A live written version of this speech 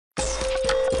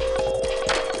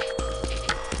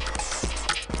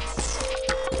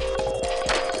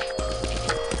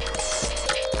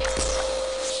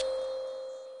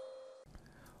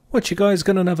What you guys,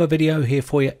 got another video here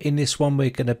for you. In this one we're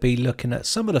going to be looking at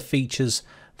some of the features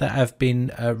that have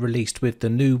been released with the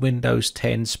new Windows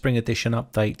 10 Spring Edition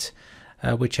update,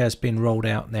 which has been rolled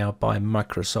out now by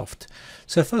Microsoft.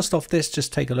 So first off, let's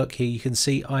just take a look here. You can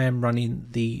see I am running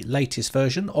the latest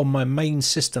version on my main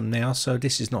system now, so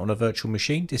this is not on a virtual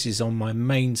machine, this is on my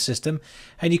main system,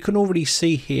 and you can already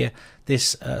see here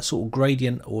this sort of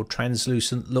gradient or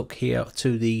translucent look here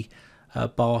to the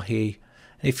bar here.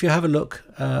 If you have a look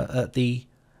at the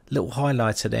little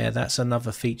highlighter there, that's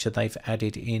another feature they've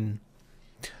added in.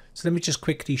 So let me just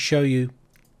quickly show you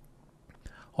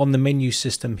on the menu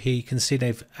system here. You can see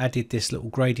they've added this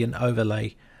little gradient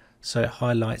overlay so it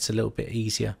highlights a little bit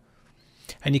easier.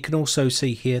 And you can also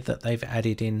see here that they've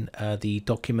added in the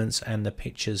documents and the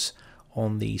pictures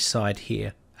on the side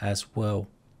here as well.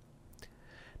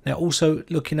 Now also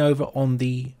looking over on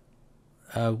the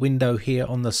window here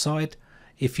on the side,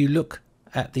 if you look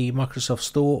at the Microsoft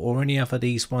Store or any other of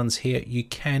these ones here, you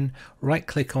can right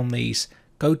click on these,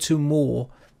 go to more,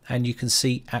 and you can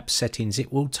see app settings.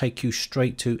 It will take you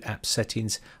straight to app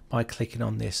settings by clicking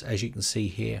on this, as you can see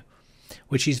here,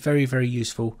 which is very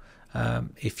useful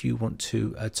if you want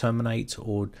to terminate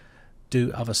or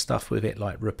do other stuff with it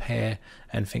like repair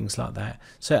and things like that.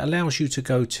 So it allows you to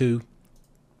go to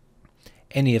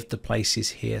any of the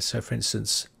places here. So for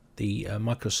instance, the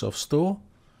Microsoft Store,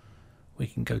 we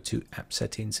can go to app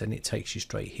settings and it takes you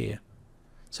straight here.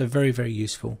 So very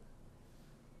useful.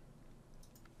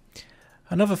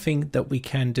 Another thing that we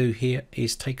can do here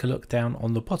is take a look down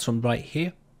on the bottom right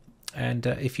here, and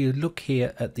if you look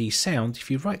here at the sound, if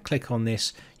you right click on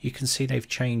this, you can see they've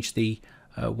changed the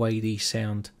way the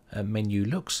sound menu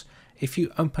looks. If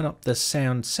you open up the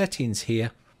sound settings here,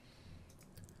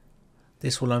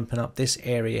 this will open up this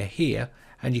area here,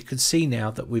 and you can see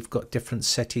now that we've got different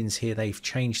settings here. They've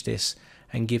changed this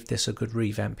and give this a good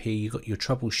revamp here. You've got your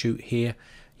troubleshoot here,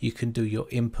 you can do your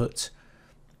input,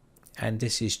 and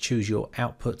this is choose your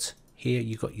output here.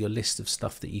 You've got your list of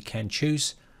stuff that you can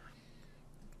choose,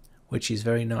 which is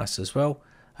very nice as well.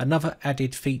 Another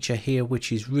added feature here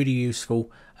which is really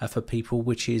useful for people,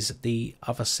 which is the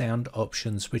other sound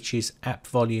options, which is app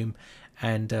volume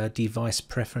and device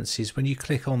preferences. When you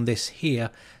click on this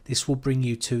here, this will bring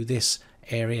you to this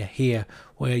area here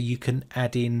where you can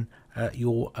add in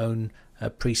your own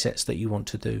presets that you want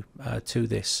to do to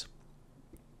this.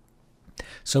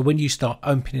 So when you start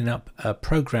opening up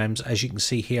programs, as you can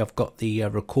see here, I've got the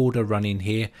recorder running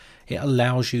here. It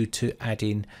allows you to add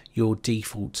in your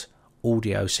default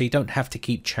audio, so you don't have to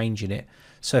keep changing it.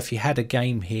 So if you had a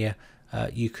game here,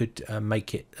 you could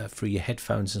make it through your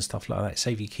headphones and stuff like that,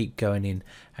 save you keep going in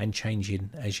and changing,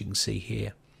 as you can see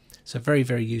here. So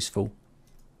very useful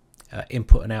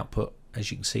input and output,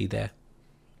 as you can see there.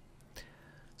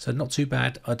 So not too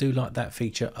bad. I do like that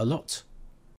feature a lot.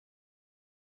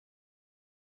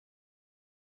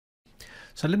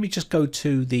 So let me just go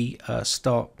to the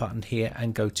start button here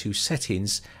and go to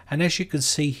settings, and as you can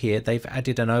see here, they've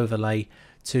added an overlay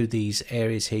to these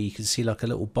areas here. You can see like a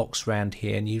little box round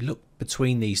here, and you look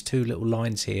between these two little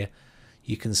lines here,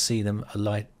 you can see them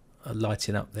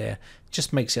lighting up there.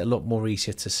 Just makes it a lot more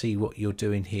easier to see what you're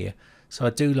doing here. So I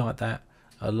do like that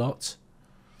a lot.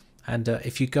 And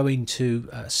if you go into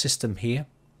system here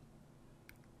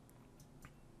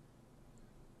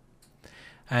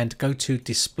and go to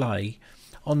display,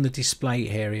 on the display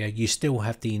area you still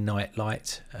have the night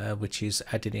light, which is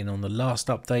added in on the last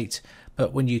update.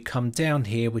 But when you come down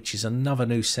here, which is another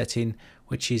new setting,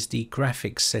 which is the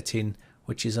graphics setting,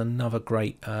 which is another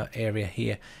great area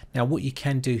here. Now what you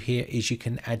can do here is you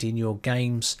can add in your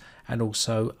games and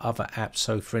also other apps.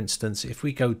 So for instance, if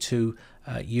we go to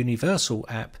Universal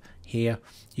app here,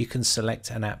 you can select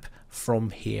an app from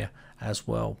here as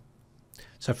well.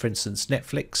 So for instance,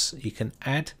 Netflix, you can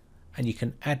add, and you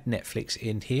can add Netflix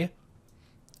in here.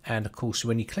 And of course,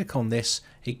 when you click on this,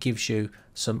 it gives you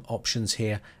some options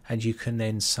here, and you can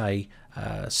then say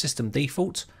system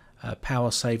default,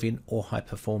 power saving, or high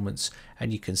performance.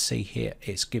 And you can see here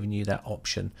it's giving you that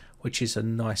option, which is a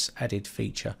nice added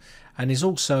feature. And there's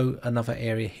also another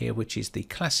area here, which is the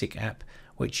classic app,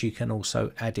 which you can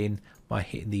also add in by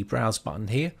hitting the browse button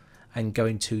here and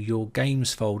going to your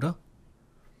games folder.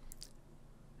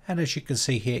 And as you can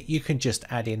see here, you can just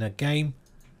add in a game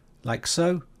like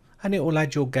so, and it will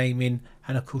add your game in.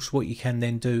 And of course what you can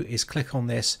then do is click on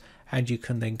this, and you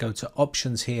can then go to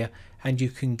options here, and you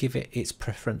can give it its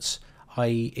preference,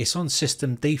 i.e. it's on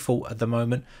system default at the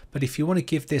moment, but if you want to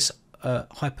give this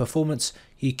high performance,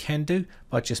 you can do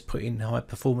by just putting high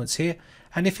performance here.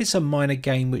 And if it's a minor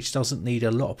game which doesn't need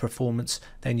a lot of performance,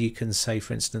 then you can say,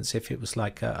 for instance, if it was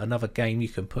like another game, you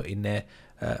can put in there,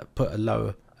 put a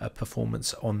lower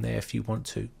performance on there if you want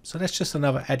to. So that's just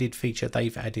another added feature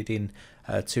they've added in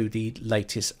to the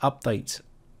latest update.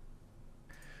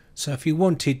 So if you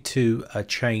wanted to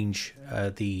change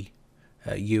the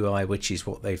UI, which is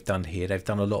what they've done here, they've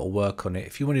done a lot of work on it.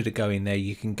 If you wanted to go in there,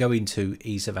 you can go into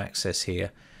ease of access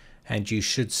here, and you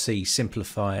should see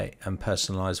simplify and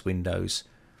personalize windows,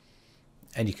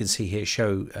 and you can see here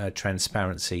show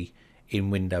transparency in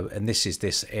window, and this is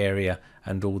this area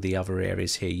and all the other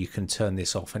areas here. You can turn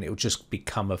this off and it will just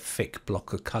become a thick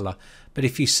block of color. But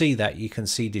if you see that, you can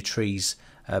see the trees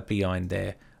behind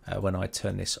there when I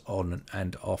turn this on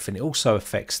and off. And it also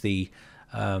affects the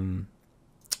down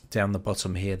the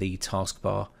bottom here, the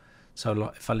taskbar. So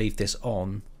like if I leave this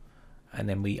on and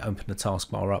then we open the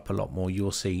taskbar up a lot more,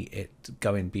 you'll see it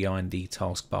going behind the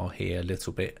taskbar here a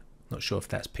little bit. Not sure if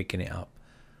that's picking it up.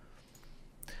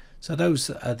 So those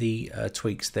are the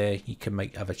tweaks there. You can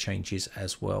make other changes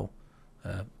as well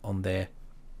on there.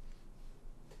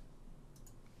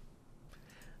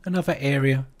 Another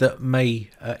area that may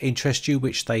interest you,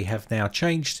 which they have now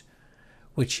changed,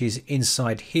 which is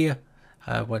inside here.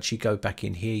 Once you go back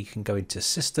in here, you can go into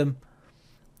System,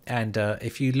 and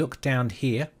if you look down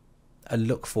here and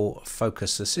look for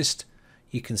Focus Assist,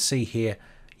 you can see here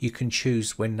you can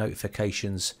choose when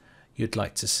notifications you'd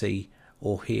like to see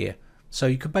or hear. So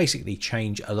you can basically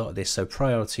change a lot of this. So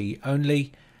priority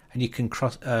only, and you can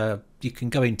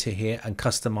go into here and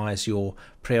customize your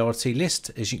priority list,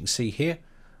 as you can see here.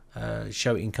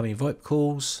 Show incoming VoIP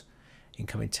calls,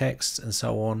 incoming texts, and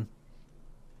so on.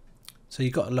 So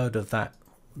you've got a load of that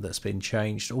that's been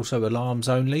changed. Also alarms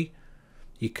only,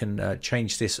 you can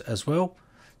change this as well.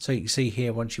 So you can see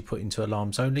here, once you put into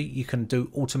alarms only, you can do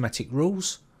automatic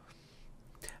rules.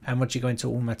 And once you go into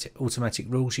automatic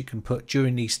rules, you can put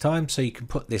during these times. So you can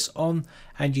put this on,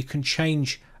 and you can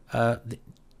change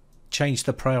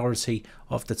the priority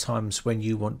of the times when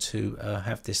you want to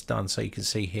have this done. So you can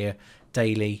see here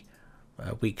daily,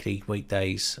 weekly,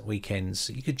 weekdays, weekends.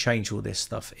 You could change all this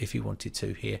stuff if you wanted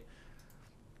to here.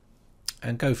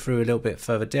 And go through a little bit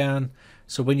further down.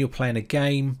 So when you're playing a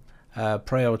game,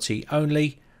 priority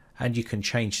only, and you can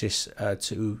change this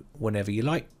to whenever you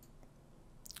like.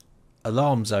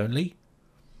 Alarms only.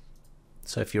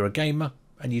 So if you're a gamer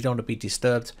and you don't want to be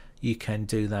disturbed, you can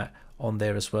do that on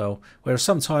there as well. Whereas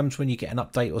sometimes when you get an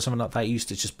update or something like that, it used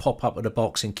to just pop up with a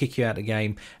box and kick you out of the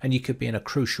game, and you could be in a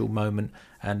crucial moment,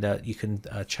 and you can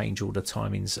change all the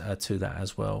timings to that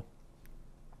as well.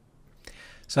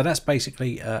 So that's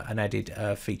basically an added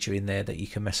feature in there that you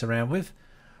can mess around with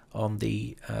on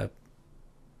the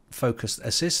Focus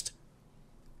Assist.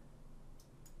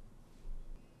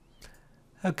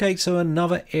 Okay, so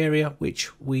another area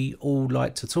which we all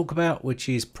like to talk about, which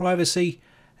is privacy.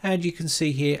 And you can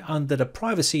see here under the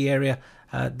privacy area,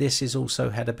 this has also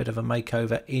had a bit of a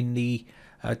makeover in the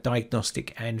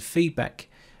diagnostic and feedback.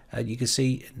 You can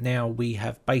see now we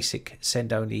have basic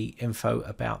send only info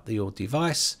about your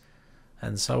device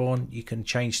and so on. You can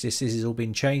change this. This has all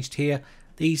been changed here.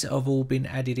 These have all been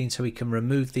added in, so we can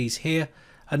remove these here.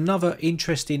 Another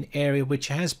interesting area which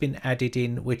has been added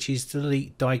in, which is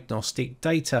delete diagnostic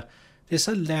data. This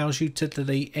allows you to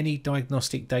delete any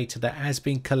diagnostic data that has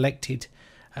been collected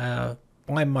by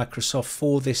Microsoft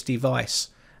for this device,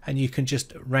 and you can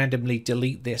just randomly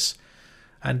delete this.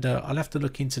 And I'll have to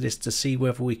look into this to see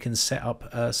whether we can set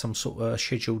up some sort of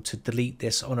schedule to delete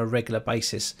this on a regular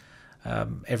basis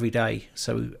every day,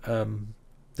 so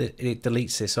it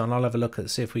deletes this. And I'll have a look at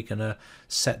see if we can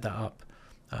set that up.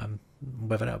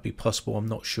 Whether that would be possible, I'm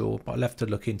not sure, but I'll have to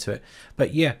look into it.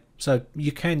 But yeah, so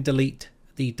you can delete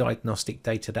the diagnostic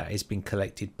data that has been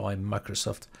collected by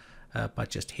Microsoft by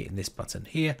just hitting this button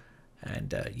here.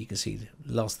 And you can see the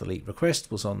last delete request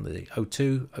was on the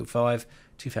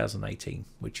 02/05/2018,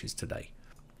 which is today.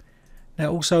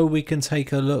 Now also we can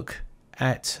take a look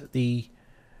at the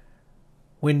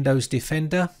Windows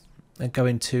Defender and go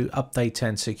into Update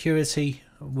and Security,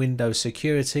 Windows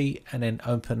Security, and then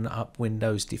open up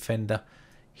Windows Defender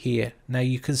here. Now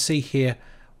you can see here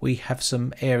we have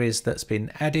some areas that's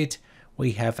been added.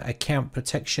 We have account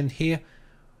protection here,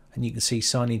 and you can see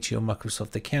sign into your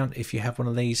Microsoft account if you have one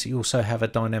of these. You also have a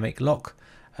dynamic lock,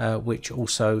 which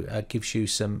also gives you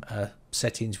some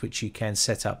settings which you can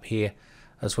set up here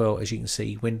as well. As you can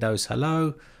see, Windows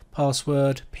Hello,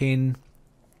 password, PIN,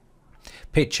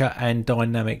 picture, and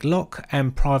dynamic lock,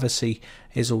 and privacy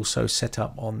is also set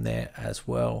up on there as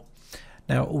well.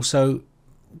 Now also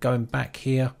going back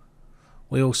here,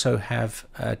 we also have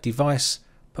device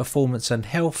performance and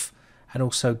health, and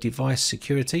also device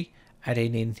security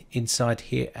adding in inside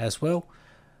here as well.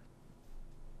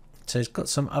 So it's got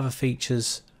some other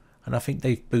features, and I think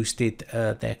they've boosted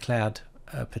their cloud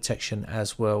protection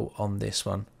as well on this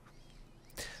one.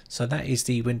 So that is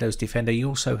the Windows Defender. You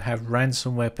also have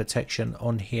ransomware protection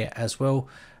on here as well,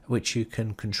 which you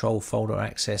can control folder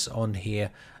access on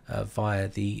here via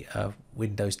the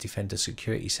Windows Defender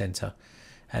Security Center.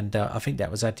 And I think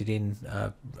that was added in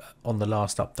on the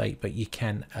last update, but you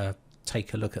can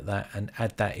take a look at that and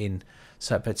add that in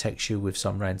so it protects you with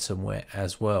some ransomware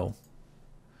as well.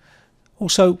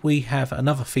 Also, we have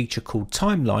another feature called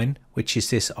Timeline, which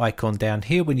is this icon down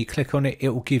here. When you click on it, it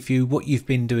will give you what you've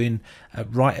been doing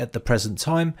right at the present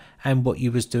time and what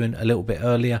you was doing a little bit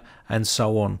earlier and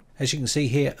so on. As you can see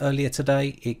here, earlier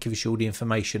today, it gives you all the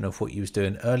information of what you was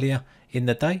doing earlier in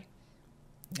the day,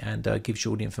 and gives you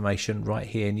all the information right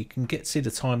here, and you can see the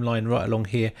timeline right along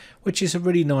here, which is a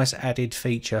really nice added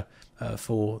feature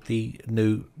for the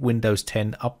new Windows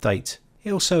 10 update.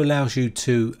 It also allows you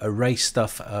to erase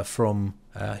stuff from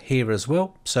here as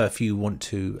well. So if you want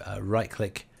to right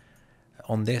click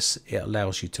on this, it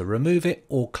allows you to remove it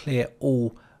or clear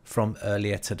all from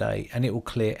earlier today, and it will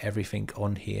clear everything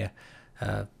on here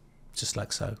just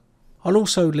like so. I'll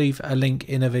also leave a link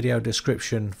in a video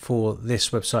description for this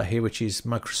website here, which is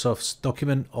Microsoft's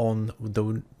document on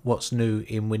what's new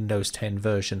in Windows 10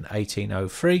 version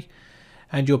 18.03.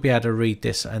 And you'll be able to read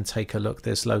this and take a look.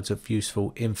 There's loads of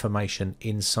useful information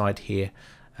inside here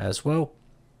as well.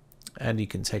 And you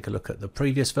can take a look at the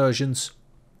previous versions.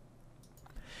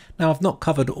 Now, I've not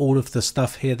covered all of the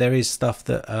stuff here. There is stuff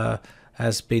that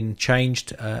has been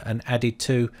changed and added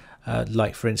to.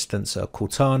 Like, for instance,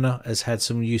 Cortana has had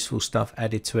some useful stuff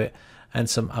added to it, and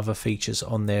some other features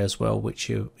on there as well, which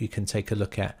you can take a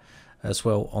look at as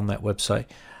well on that website.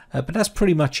 But that's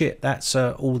pretty much it. That's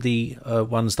all the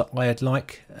ones that I'd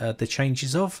like the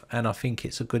changes of, and I think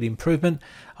it's a good improvement.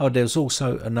 Oh, there's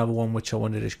also another one which I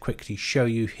wanted to quickly show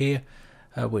you here,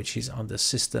 which is under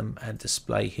System and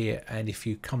Display here. And if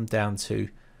you come down to,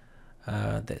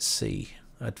 let's see,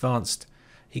 Advanced,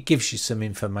 it gives you some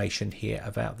information here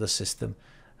about the system,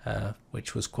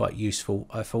 which was quite useful,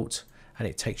 I thought, and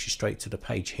it takes you straight to the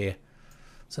page here.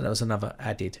 So that was another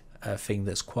added thing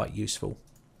that's quite useful.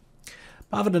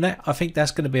 But other than that, I think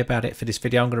that's going to be about it for this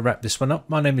video. I'm going to wrap this one up.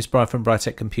 My name is Brian from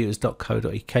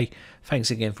briteccomputers.co.uk.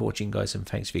 Thanks again for watching, guys, and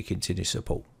thanks for your continued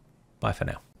support. Bye for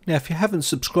now. Now, if you haven't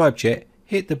subscribed yet,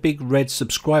 hit the big red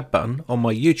subscribe button on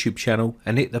my YouTube channel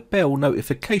and hit the bell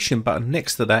notification button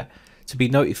next to that to be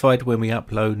notified when we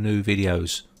upload new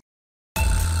videos.